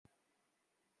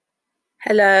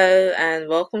Hello, and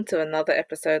welcome to another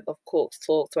episode of Corks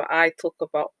Talks, where I talk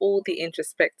about all the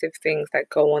introspective things that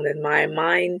go on in my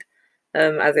mind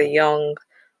as a young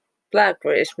Black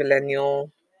British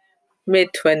millennial,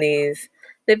 mid-20s,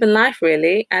 living life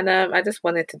really. And I just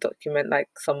wanted to document like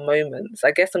some moments.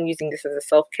 I guess I'm using this as a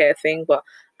self-care thing, but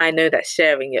I know that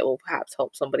sharing it will perhaps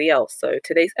help somebody else. So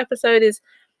today's episode is,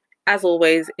 as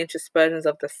always, introspections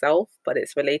of the self, but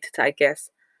it's related to, I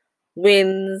guess,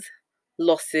 wins,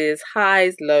 losses,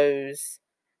 highs, lows,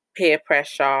 peer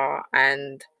pressure,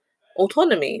 and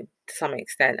autonomy to some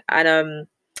extent. And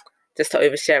just to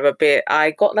overshare a bit,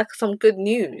 I got like some good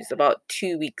news about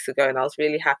 2 weeks ago, and I was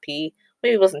really happy.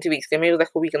 Maybe it wasn't 2 weeks ago, maybe it was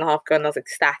like a week and a half ago, and I was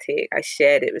ecstatic. I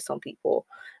shared it with some people.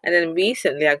 And then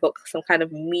recently I got some kind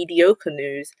of mediocre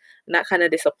news, and that kind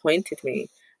of disappointed me.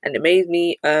 And it made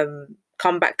me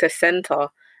come back to center,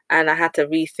 and I had to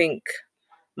rethink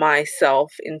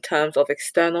myself in terms of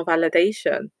external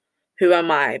validation. Who am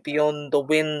I beyond the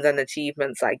wins and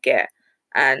achievements I get?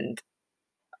 And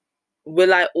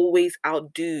will I always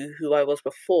outdo who I was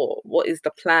before? What is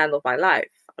the plan of my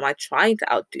life? Am I trying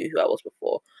to outdo who I was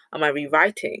before? Am I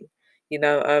rewriting?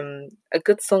 A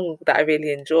good song that I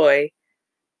really enjoy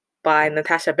by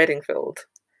Natasha Bedingfield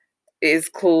is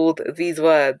called These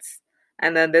Words.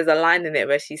 And then there's a line in it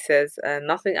where she says,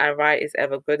 Nothing I write is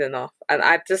ever good enough. And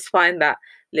I just find that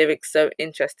lyric so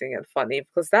interesting and funny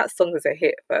because that song is a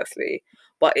hit, firstly.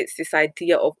 But it's this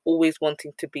idea of always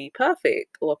wanting to be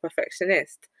perfect or a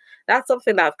perfectionist. That's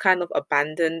something that I've kind of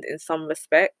abandoned in some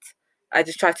respects. I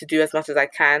just try to do as much as I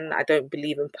can. I don't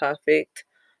believe in perfect.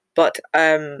 But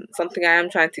something I am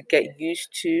trying to get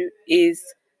used to is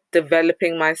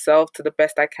developing myself to the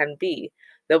best I can be.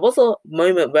 There was a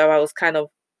moment where I was kind of,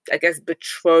 I guess,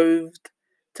 betrothed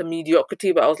to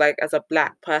mediocrity, but I was like, as a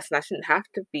black person, I shouldn't have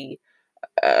to be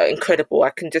incredible.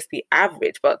 I can just be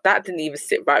average. But that didn't even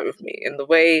sit right with me in the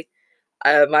way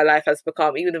my life has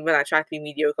become. Even when I try to be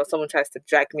mediocre, someone tries to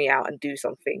drag me out and do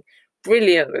something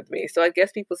brilliant with me. So I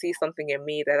guess people see something in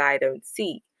me that I don't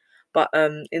see. But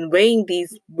in weighing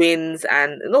these wins,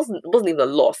 and it wasn't even a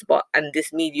loss, but and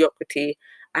this mediocrity,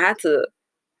 I had to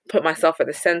put myself at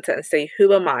the center and say,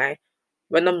 who am I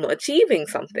when I'm not achieving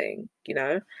something, you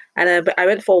know? And but I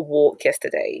went for a walk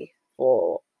yesterday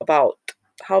for about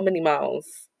how many miles?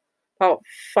 About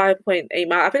 5.8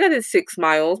 miles. I think I did 6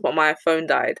 miles, but my phone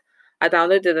died. I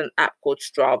downloaded an app called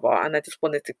Strava and I just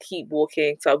wanted to keep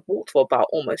walking. So I walked for about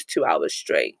almost 2 hours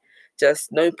straight.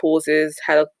 Just no pauses,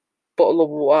 had a bottle of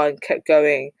water and kept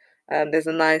going. There's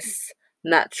a nice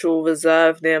natural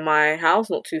reserve near my house,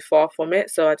 not too far from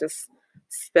it. So I just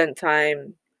spent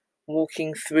time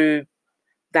walking through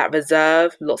that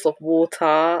reserve, lots of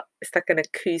water. It's like an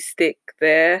acoustic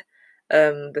there.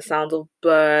 The sound of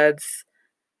birds,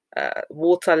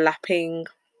 water lapping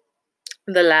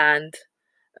the land,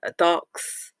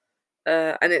 ducks,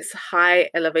 and it's high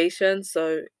elevation,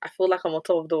 so I feel like I'm on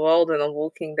top of the world and I'm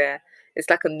walking there. It's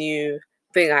like a new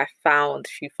thing I found.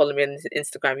 If you follow me on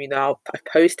Instagram, I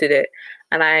posted it,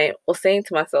 and I was saying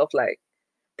to myself like,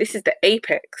 this is the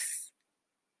apex.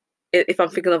 If I'm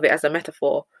thinking of it as a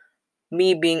metaphor,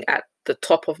 me being at the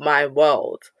top of my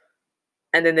world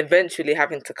and then eventually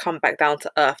having to come back down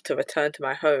to earth to return to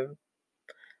my home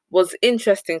was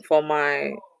interesting for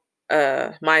my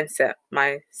mindset,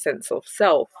 my sense of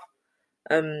self.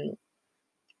 Um,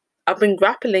 I've been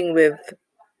grappling with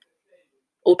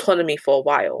autonomy for a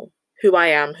while, who I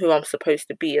am, who I'm supposed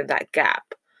to be, and that gap.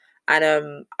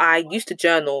 And I used to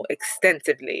journal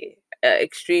extensively,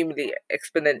 extremely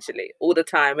exponentially, all the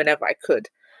time, whenever I could.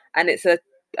 And it's a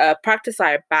practice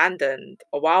I abandoned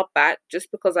a while back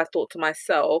just because I thought to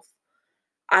myself,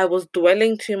 I was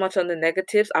dwelling too much on the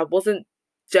negatives. I wasn't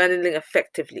journaling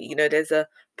effectively. There's a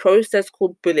process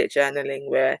called bullet journaling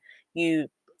where you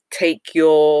take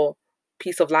your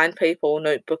piece of lined paper or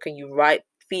notebook and you write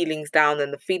feelings down,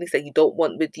 and the feelings that you don't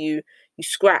want with you, you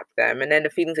scrap them. And then the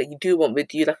feelings that you do want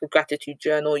with you, like a gratitude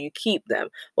journal, you keep them.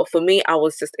 But for me, I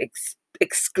was just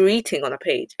excreting on a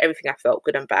page everything I felt,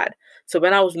 good and bad. So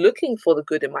when I was looking for the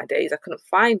good in my days, I couldn't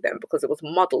find them because it was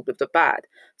muddled with the bad.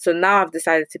 So now I've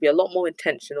decided to be a lot more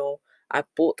intentional. I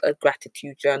bought a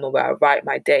gratitude journal where I write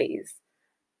my days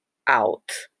out,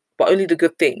 but only the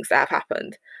good things that have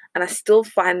happened. And I still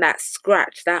find that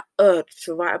scratch, that urge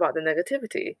to write about the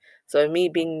negativity. So me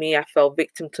being me, I fell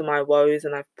victim to my woes,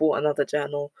 and I've bought another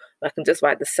journal where I can just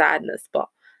write the sadness. But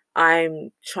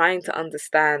I'm trying to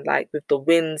understand, like with the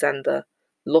wins and the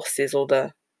losses or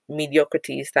the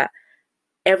mediocrities, that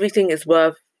everything is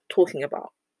worth talking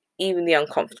about, even the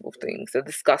uncomfortable things, the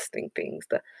disgusting things,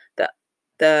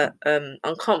 the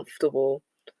uncomfortable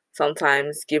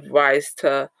sometimes give rise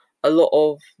to a lot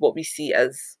of what we see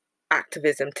as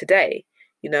activism today.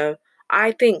 You know,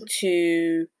 I think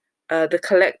to the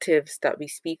collectives that we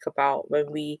speak about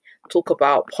when we talk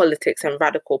about politics and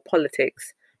radical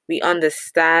politics, we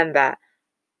understand that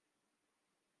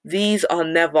these are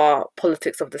never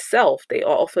politics of the self, they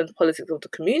are often politics of the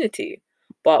community.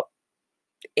 But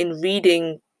in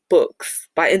reading books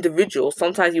by individuals,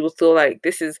 sometimes you will feel like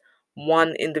this is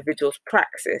one individual's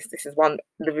praxis, this is one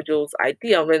individual's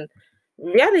idea, when in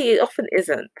reality it often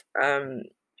isn't. And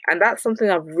that's something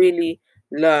I've really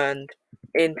learned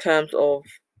in terms of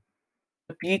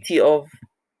the beauty of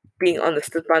being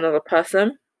understood by another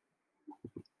person,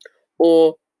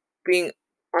 or being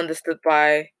understood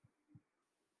by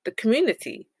the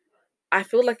community. I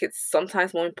feel like it's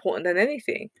sometimes more important than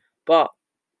anything, but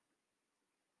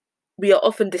we are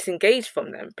often disengaged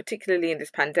from them, particularly in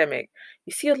this pandemic.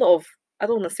 You see a lot of, I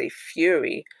don't want to say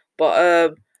fury,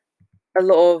 but a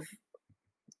lot of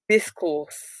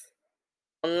discourse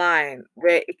online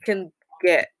where it can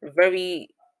get very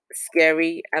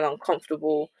scary and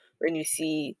uncomfortable when you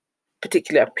see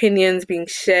particular opinions being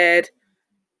shared.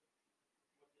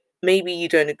 Maybe you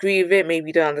don't agree with it, maybe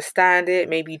you don't understand it,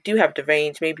 maybe you do have the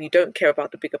range, maybe you don't care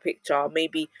about the bigger picture,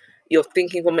 maybe you're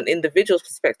thinking from an individual's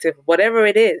perspective. Whatever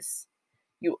it is,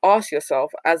 you ask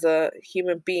yourself as a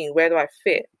human being, where do I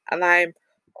fit? And I'm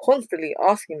constantly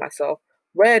asking myself,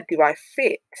 where do I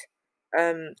fit?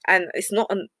 And it's not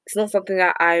something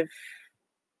that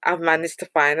I've managed to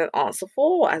find an answer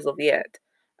for as of yet.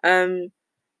 Um,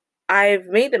 I've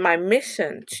made it my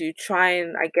mission to try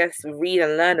and, I guess, read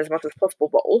and learn as much as possible,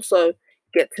 but also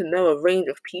get to know a range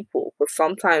of people. Because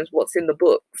sometimes what's in the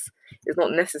books is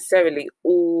not necessarily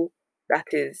all that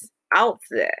is out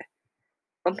there.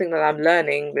 Something that I'm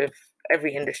learning with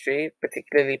every industry,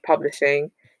 particularly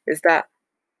publishing, is that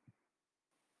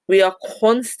we are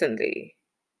constantly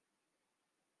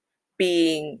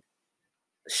being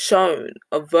shown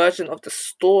a version of the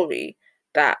story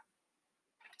that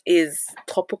is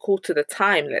topical to the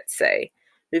time, let's say.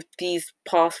 With these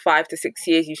past 5 to 6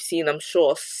 years, you've seen, I'm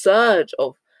sure, a surge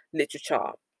of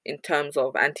literature in terms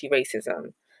of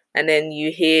anti-racism. And then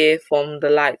you hear from the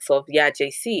likes of Yaa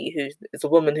Gyasi, who is a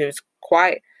woman who's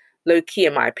quite low key,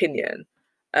 in my opinion,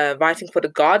 writing for The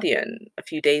Guardian a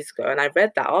few days ago. And I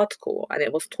read that article, and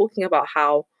it was talking about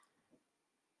how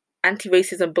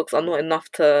anti-racism books are not enough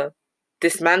to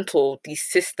dismantle these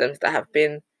systems that have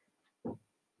been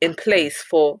in place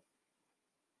for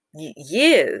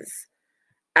years.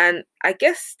 And I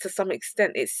guess to some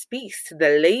extent it speaks to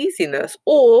the laziness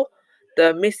or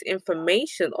the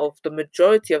misinformation of the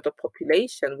majority of the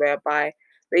population, whereby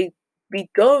they we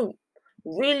don't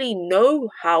really know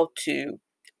how to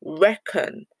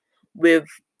reckon with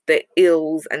the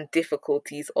ills and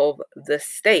difficulties of the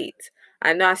state.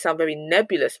 I know I sound very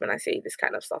nebulous when I say this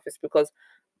kind of stuff. It's because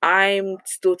I'm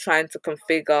still trying to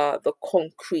configure the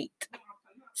concrete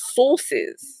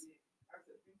sources.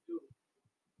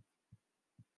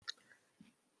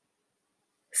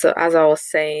 So as I was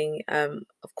saying,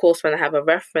 of course, when I have a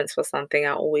reference for something,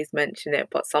 I always mention it.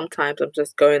 But sometimes I'm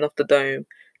just going off the dome,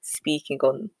 speaking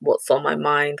on what's on my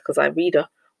mind, because I read a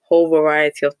whole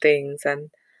variety of things, and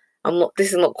I'm not.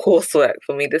 This is not coursework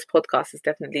for me. This podcast is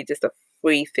definitely just a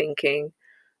free thinking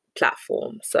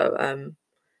platform. So,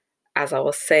 as I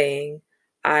was saying,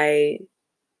 I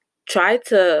try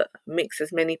to mix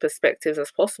as many perspectives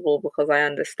as possible because I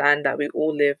understand that we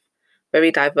all live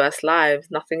very diverse lives.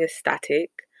 Nothing is static.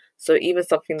 So even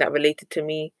something that related to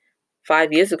me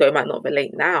 5 years ago might not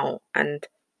relate now. And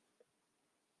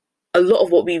a lot of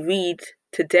what we read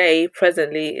today,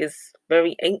 presently, is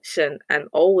very ancient and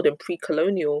old and pre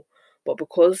colonial. But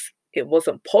because it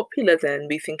wasn't popular then,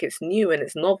 we think it's new and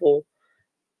it's novel.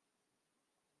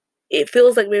 It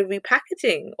feels like we're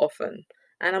repackaging often.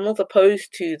 And I'm not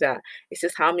opposed to that. It's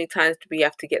just how many times do we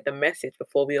have to get the message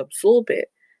before we absorb it?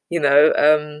 You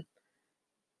know,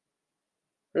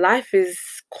 life is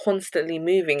constantly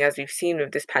moving, as we've seen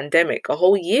with this pandemic. A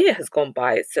whole year has gone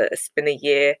by. It's been a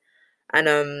year,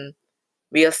 and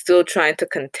we are still trying to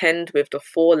contend with the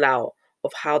fallout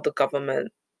of how the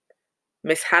government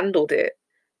mishandled it,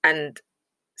 and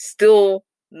still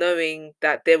knowing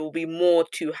that there will be more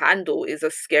to handle is a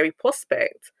scary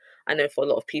prospect. I know for a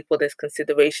lot of people, there's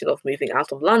consideration of moving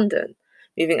out of London,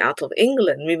 moving out of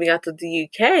England, moving out of the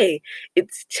UK.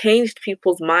 It's changed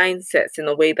people's mindsets in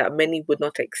a way that many would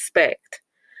not expect.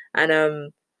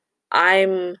 And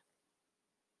I'm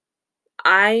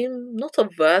I'm not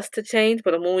averse to change,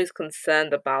 but I'm always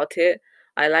concerned about it.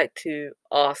 I like to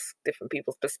ask different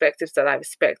people's perspectives that I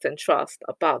respect and trust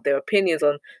about their opinions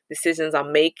on decisions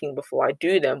I'm making before I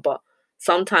do them. But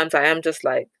sometimes I am just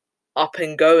like, up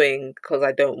and going because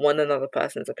I don't want another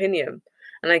person's opinion.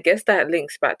 And I guess that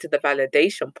links back to the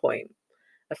validation point.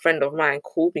 A friend of mine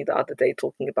called me the other day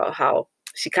talking about how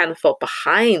she kind of felt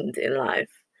behind in life.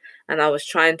 And I was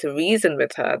trying to reason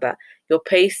with her that your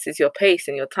pace is your pace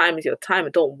and your time is your time,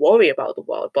 and don't worry about the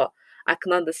world. But I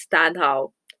can understand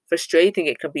how frustrating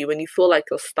it can be when you feel like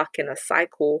you're stuck in a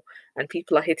cycle and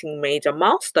people are hitting major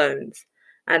milestones.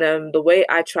 And the way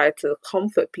I try to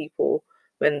comfort people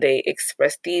when they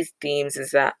express these themes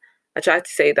is that I try to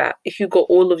say that if you got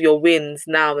all of your wins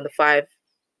now in the 5,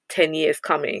 10 years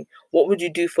coming, what would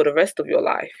you do for the rest of your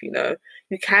life? You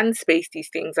can space these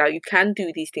things out, you can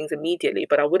do these things immediately,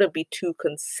 but I wouldn't be too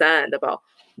concerned about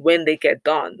when they get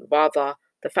done. Rather,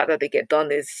 the fact that they get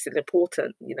done is still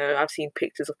important. I've seen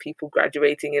pictures of people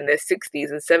graduating in their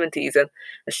 60s and 70s, and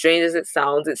as strange as it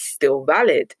sounds, it's still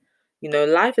valid.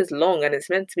 Life is long and it's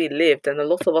meant to be lived, and a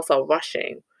lot of us are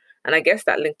rushing. And I guess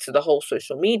that linked to the whole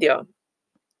social media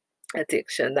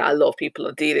addiction that a lot of people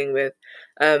are dealing with.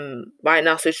 Right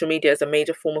now, social media is a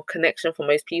major form of connection for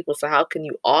most people. So how can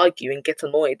you argue and get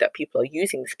annoyed that people are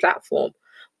using this platform?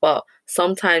 But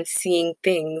sometimes seeing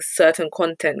things, certain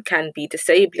content can be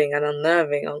disabling and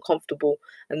unnerving, uncomfortable,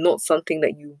 and not something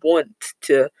that you want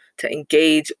to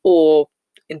engage or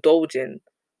indulge in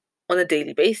on a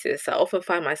daily basis. I often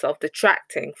find myself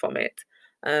detracting from it,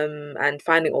 and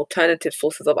finding alternative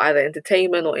sources of either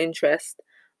entertainment or interest.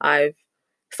 I've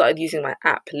started using my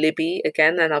app Libby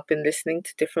again, and I've been listening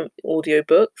to different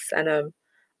audiobooks. And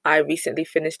I recently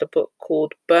finished a book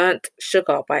called Burnt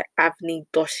Sugar by Avni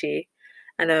Doshi,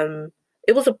 and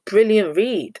it was a brilliant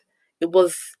read. It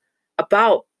was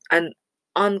about an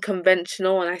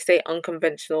unconventional, and I say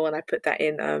unconventional, and I put that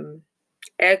in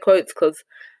air quotes because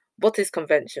what is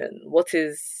convention? What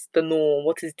is the norm?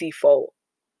 What is default?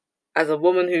 As a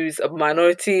woman who's a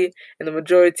minority in a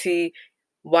majority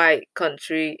white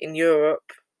country in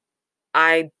Europe,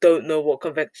 I don't know what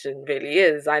convention really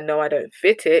is. I know I don't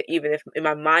fit it, even if in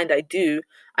my mind I do.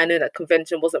 I know that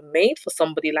convention wasn't made for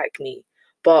somebody like me,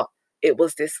 but it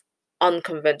was this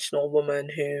unconventional woman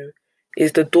who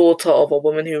is the daughter of a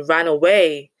woman who ran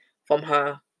away from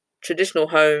her traditional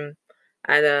home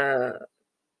and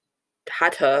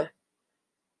had her,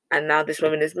 and now this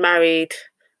woman is married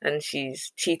and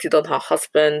she's cheated on her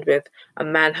husband with a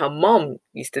man her mom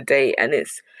used to date, and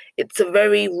it's a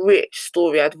very rich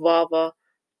story.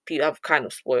 I've kind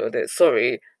of spoiled it,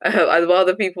 sorry. I'd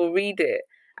rather people read it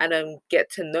and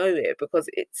get to know it, because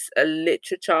it's a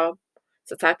literature,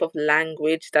 it's a type of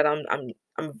language that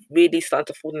I'm really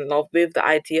starting to fall in love with. The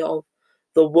idea of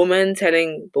the woman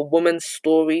telling the woman's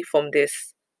story from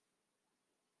this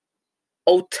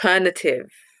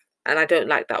alternative, and I don't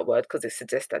like that word because it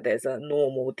suggests that there's a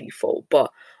normal default,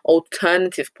 but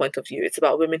alternative point of view. It's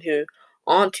about women who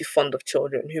aren't too fond of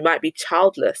children, who might be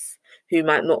childless, who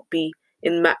might not be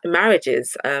in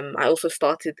marriages. I also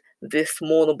started This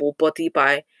Mournable Body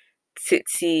by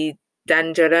Tsitsi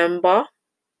Danjaremba,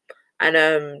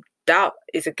 and that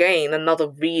is again another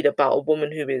read about a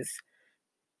woman who is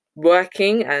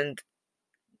working and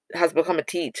has become a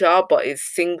teacher but is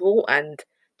single and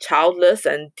childless,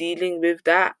 and dealing with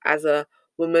that as a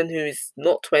woman who's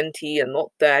not 20 and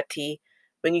not 30.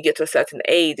 When you get to a certain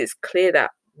age, it's clear that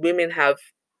women have,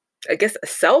 I guess, a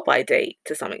sell by date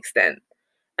to some extent.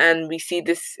 And we see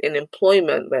this in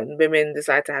employment when women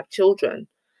decide to have children.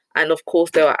 And of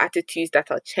course, there are attitudes that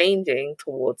are changing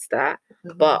towards that.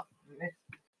 But,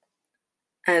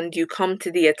 and you come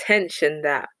to the attention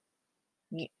that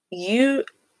you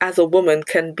as a woman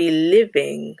can be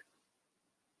living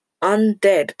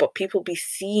undead, but people be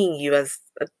seeing you as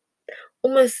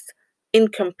almost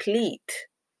incomplete,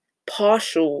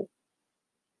 partial,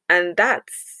 and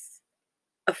that's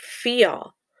a fear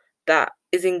that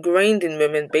is ingrained in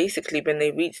women basically when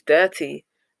they reach 30,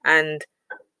 and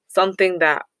something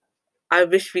that I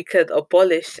wish we could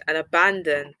abolish and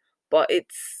abandon, but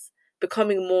it's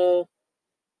becoming more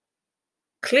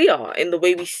clear in the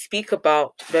way we speak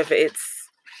about whether it's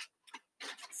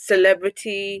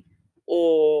celebrity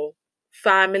or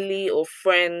family or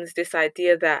friends, this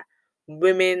idea that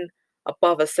women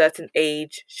above a certain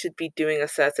age should be doing a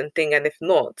certain thing, and if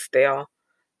not, they are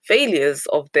failures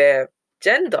of their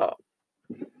gender.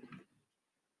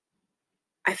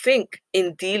 I think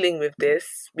in dealing with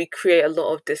this, we create a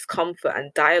lot of discomfort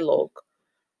and dialogue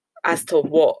as to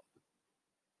what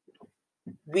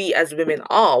we as women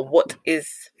are, what is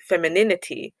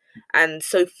femininity. And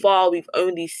so far, we've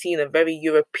only seen a very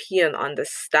European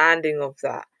understanding of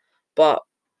that. But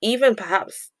even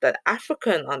perhaps the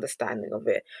African understanding of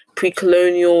it, pre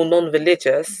colonial, non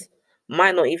religious,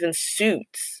 might not even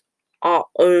suit our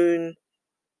own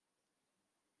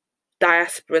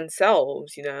diasporan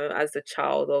selves, as the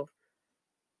child of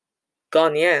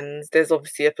Ghanaians, there's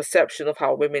obviously a perception of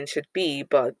how women should be,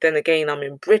 but then again, I'm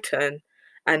in Britain,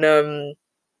 and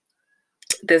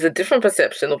there's a different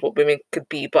perception of what women could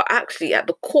be, but actually at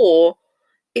the core,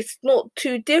 it's not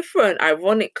too different,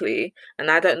 ironically.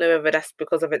 And I don't know whether that's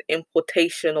because of an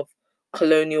importation of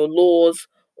colonial laws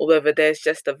or whether there's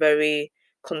just a very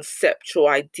conceptual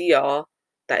idea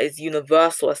that is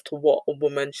universal as to what a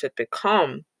woman should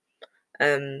become.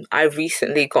 I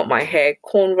recently got my hair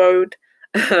cornrowed,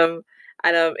 um,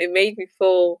 and it made me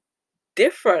feel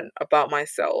different about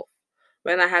myself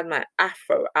when I had my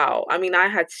afro out. I mean, I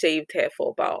had shaved hair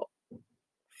for about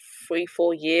 3,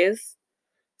 4 years.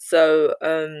 So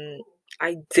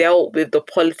I dealt with the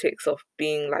politics of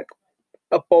being like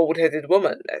a bald-headed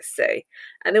woman, let's say.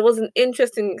 And it was an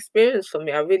interesting experience for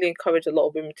me. I really encourage a lot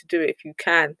of women to do it if you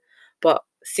can. But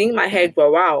seeing my hair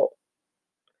grow out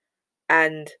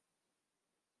and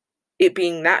it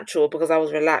being natural because I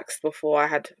was relaxed before I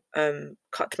had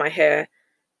cut my hair,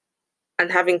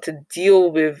 and having to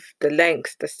deal with the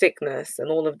length, the thickness,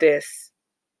 and all of this,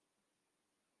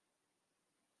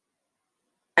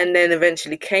 and then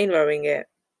eventually cane rowing it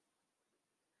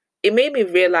made me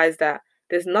realize that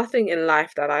there's nothing in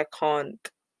life that I can't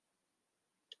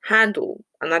handle.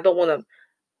 And I don't want to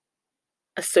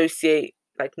associate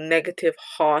like negative,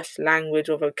 harsh language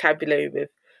or vocabulary with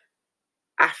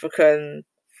African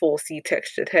 4C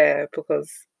textured hair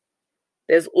because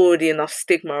there's already enough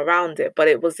stigma around it. But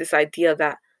it was this idea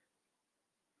that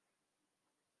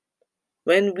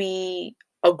when we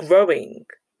are growing,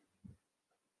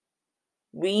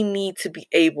 we need to be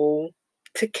able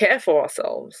to care for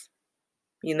ourselves.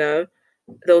 There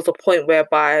was a point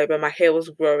whereby when my hair was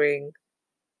growing,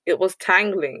 it was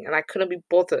tangling and I couldn't be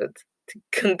bothered to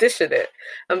condition it.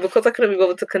 And because I couldn't be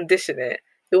bothered to condition it,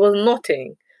 it was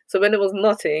knotting. So when it was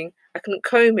knotting, I couldn't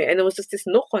comb it. And it was just this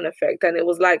knock-on effect. And it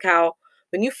was like how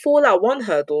when you fall at one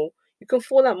hurdle, you can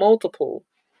fall at multiple.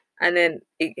 And then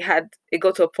it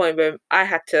got to a point where I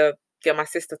had to get my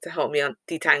sister to help me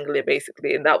detangle it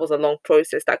basically. And that was a long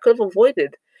process that I could have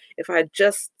avoided if I had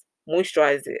just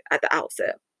moisturized it at the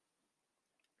outset.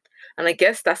 And I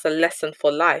guess that's a lesson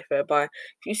for life, whereby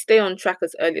if you stay on track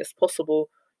as early as possible,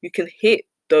 you can hit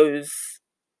those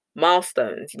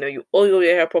milestones. You oil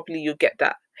your hair properly, you get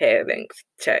that hair length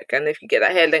check. And if you get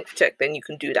that hair length check, then you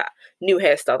can do that new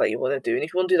hairstyle that you want to do. And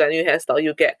if you want to do that new hairstyle,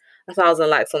 you'll get 1,000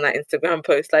 likes on that Instagram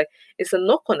post. Like, it's a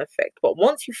knock-on effect. But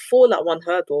once you fall at one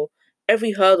hurdle,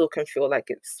 every hurdle can feel like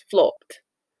it's flopped.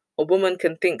 A woman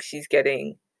can think she's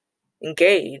getting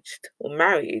engaged or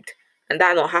married and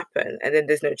that not happen, and then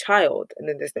there's no child, and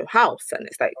then there's no house, and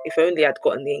it's like, if only I'd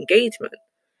gotten the engagement.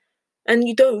 And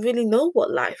you don't really know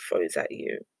what life throws at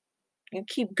you. You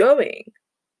keep going.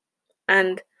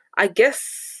 And I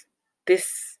guess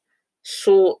this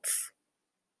short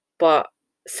but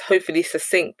hopefully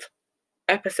succinct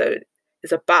episode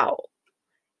is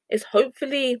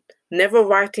hopefully never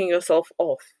writing yourself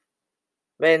off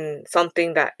when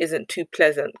something that isn't too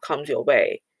pleasant comes your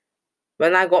way.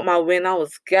 When I got my win, I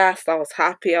was gassed, I was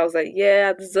happy. I was like,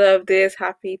 yeah, I deserve this,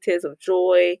 happy, tears of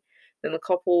joy. Then a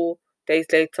couple days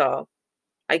later,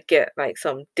 I get like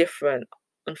some different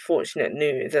unfortunate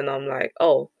news, and I'm like,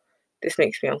 oh, this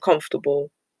makes me uncomfortable.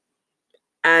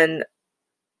 And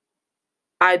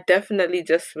I definitely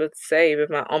just would say,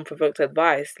 with my unprovoked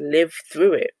advice, live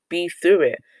through it, be through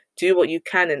it, do what you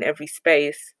can in every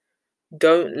space.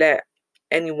 Don't let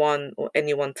anyone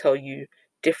tell you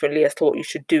differently as to what you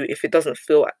should do if it doesn't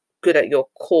feel good at your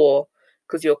core,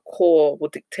 because your core will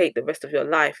dictate the rest of your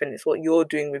life, and it's what you're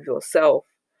doing with yourself.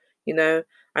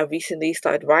 I recently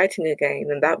started writing again,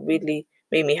 and that really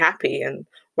made me happy. And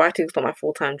writing's not my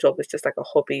full-time job, it's just like a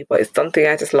hobby, but it's something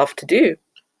I just love to do.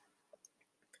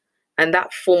 And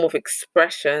that form of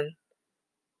expression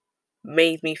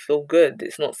made me feel good.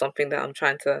 It's not something that I'm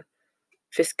trying to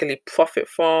fiscally profit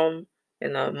from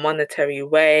in a monetary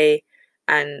way.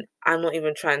 And I'm not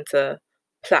even trying to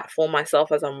platform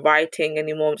myself as I'm writing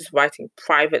anymore. I'm just writing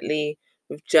privately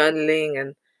with journaling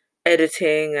and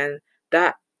editing, and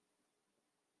that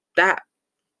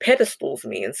pedestals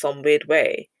me in some weird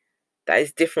way that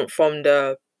is different from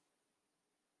the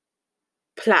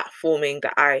platforming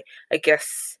that I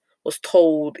guess was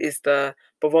told is the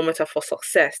barometer for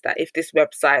success, that if this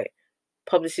website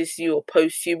publishes you or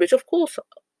posts you, which of course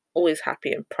always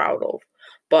happy and proud of,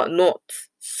 but not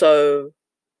so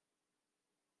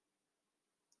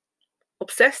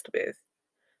obsessed with.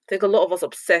 I think a lot of us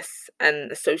obsess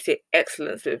and associate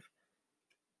excellence with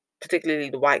particularly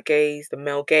the white gaze, the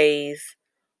male gaze,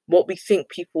 what we think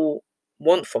people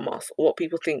want from us, or what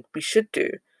people think we should do.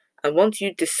 And once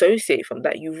you dissociate from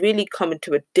that, you really come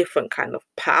into a different kind of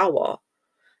power.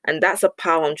 And that's a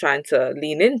power I'm trying to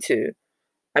lean into.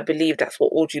 I believe that's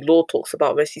what Audre Lorde talks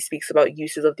about when she speaks about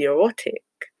uses of the erotic.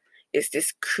 It's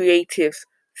this creative,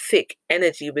 thick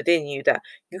energy within you that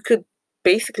you could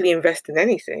basically invest in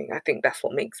anything. I think that's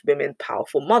what makes women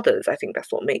powerful mothers. I think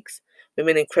that's what makes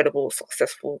women incredible,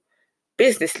 successful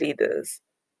business leaders,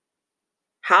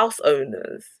 house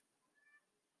owners,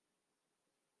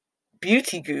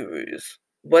 beauty gurus,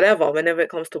 whatever. Whenever it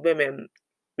comes to women,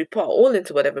 we put all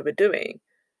into whatever we're doing.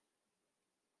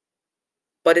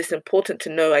 But it's important to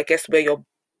know, I guess, where you're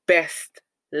best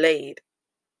laid,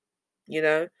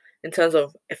 in terms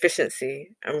of efficiency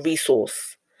and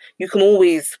resource. You can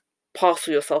always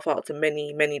parcel yourself out to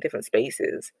many, many different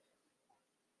spaces.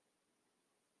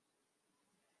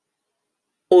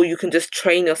 Or you can just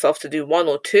train yourself to do one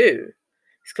or two.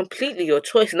 It's completely your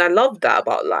choice. And I love that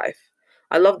about life.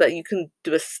 I love that you can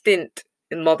do a stint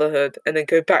in motherhood and then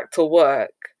go back to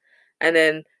work and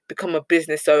then become a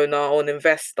business owner or an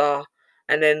investor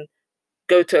and then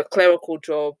go to a clerical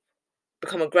job,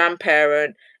 become a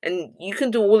grandparent, and you can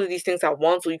do all of these things at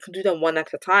once, or you can do them one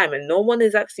at a time, and no one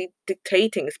is actually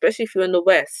dictating, especially if you're in the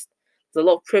West. There's a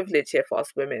lot of privilege here for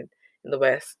us women in the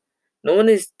West. No one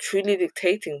is truly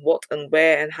dictating what and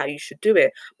where and how you should do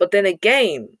it. But then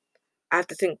again, I have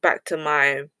to think back to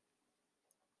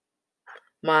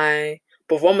my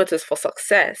barometers for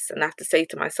success, and I have to say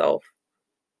to myself,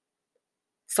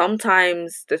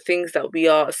 sometimes the things that we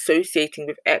are associating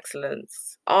with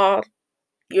excellence are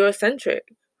Eurocentric.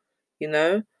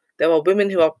 There are women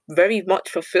who are very much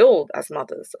fulfilled as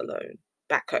mothers alone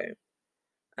back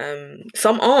home.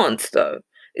 Some aren't, though.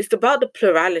 It's about the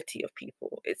plurality of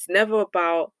people. It's never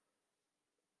about,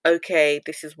 okay,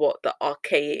 this is what the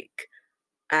archaic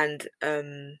and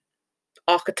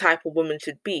archetypal woman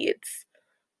should be. It's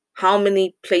how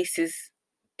many places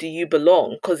do you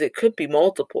belong? Because it could be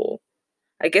multiple.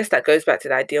 I guess that goes back to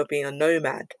the idea of being a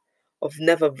nomad, of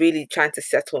never really trying to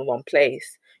settle in one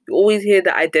place. You always hear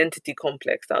the identity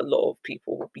complex that a lot of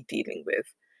people will be dealing with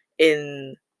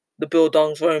in the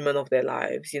Bildungsroman of their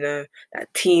lives, that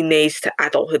teenage to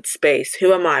adulthood space.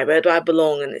 Who am I? Where do I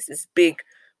belong? And it's this big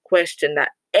question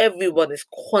that everyone is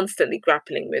constantly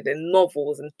grappling with in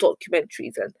novels and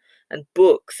documentaries and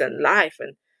books and life.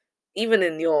 And even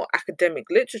in your academic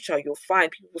literature, you'll find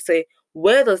people say,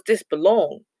 where does this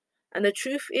belong? And the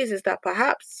truth is that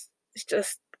perhaps it's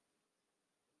just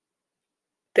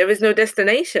there is no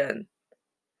destination.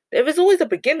 There is always a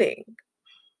beginning,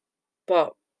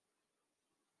 but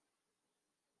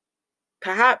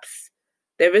perhaps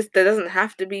there doesn't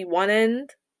have to be one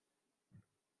end.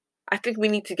 I think we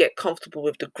need to get comfortable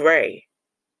with the grey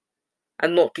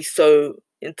and not be so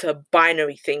into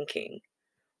binary thinking.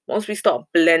 Once we start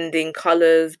blending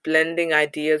colours, blending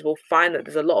ideas, we'll find that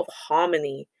there's a lot of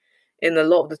harmony in a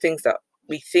lot of the things that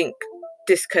we think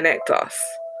disconnect us.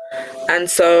 And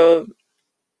so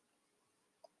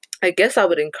I guess I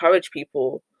would encourage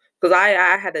people, because I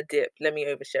had a dip. Let me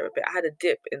overshare a bit. I had a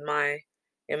dip in my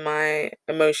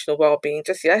emotional well-being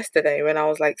just yesterday when I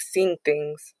was like seeing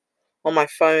things on my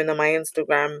phone and my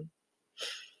Instagram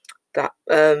that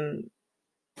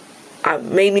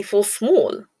made me feel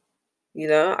small.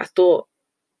 I thought,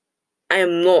 I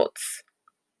am not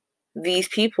these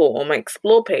people on my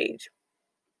explore page.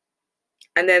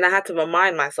 And then I had to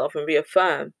remind myself and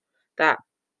reaffirm that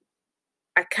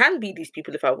I can be these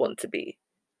people if I want to be.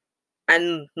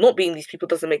 And not being these people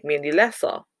doesn't make me any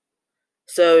lesser.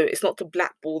 So it's not to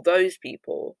blackball those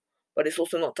people, but it's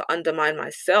also not to undermine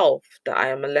myself that I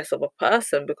am a less of a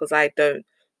person because I don't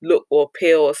look or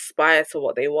appear or aspire to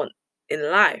what they want in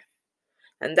life.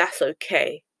 And that's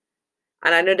okay.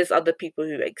 And I know there's other people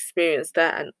who experience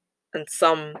that, and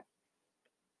some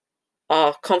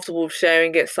are comfortable with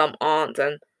sharing it, some aren't,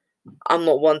 and I'm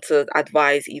not one to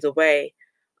advise either way.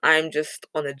 I'm just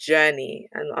on a journey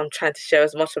and I'm trying to share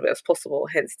as much of it as possible,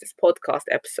 hence this podcast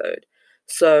episode.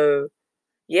 So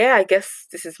yeah, I guess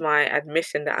this is my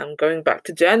admission that I'm going back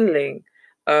to journaling.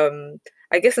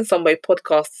 I guess in some way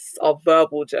podcasts are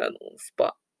verbal journals,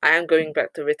 but I am going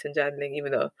back to written journaling,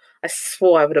 even though I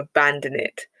swore I would abandon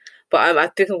it. But I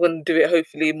think I'm going to do it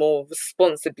hopefully more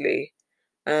responsibly.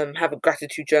 Have a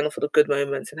gratitude journal for the good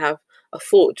moments and have a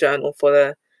thought journal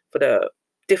for the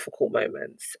difficult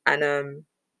moments, and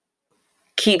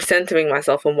keep centering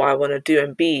myself on what I want to do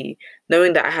and be,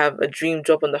 knowing that I have a dream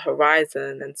job on the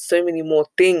horizon and so many more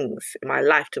things in my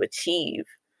life to achieve.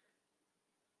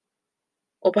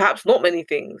 Or perhaps not many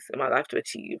things in my life to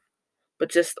achieve,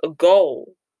 but just a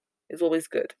goal is always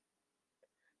good.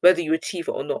 Whether you achieve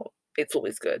it or not, it's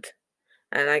always good.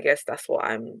 And I guess that's what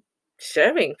I'm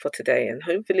sharing for today, and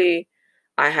hopefully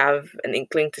I have an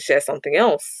inkling to share something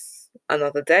else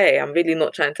another day. I'm really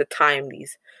not trying to time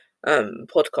these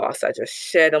podcasts. I just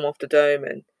share them off the dome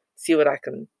and see what I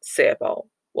can say about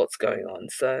what's going on.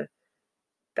 So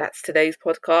that's today's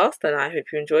podcast, and I hope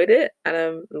you enjoyed it,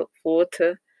 and look forward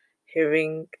to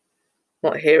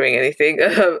not hearing anything.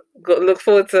 Look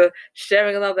forward to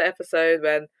sharing another episode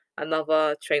when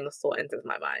another train of thought enters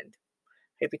my mind.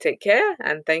 Hope you take care,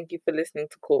 and thank you for listening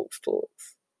to Corks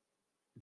Talks.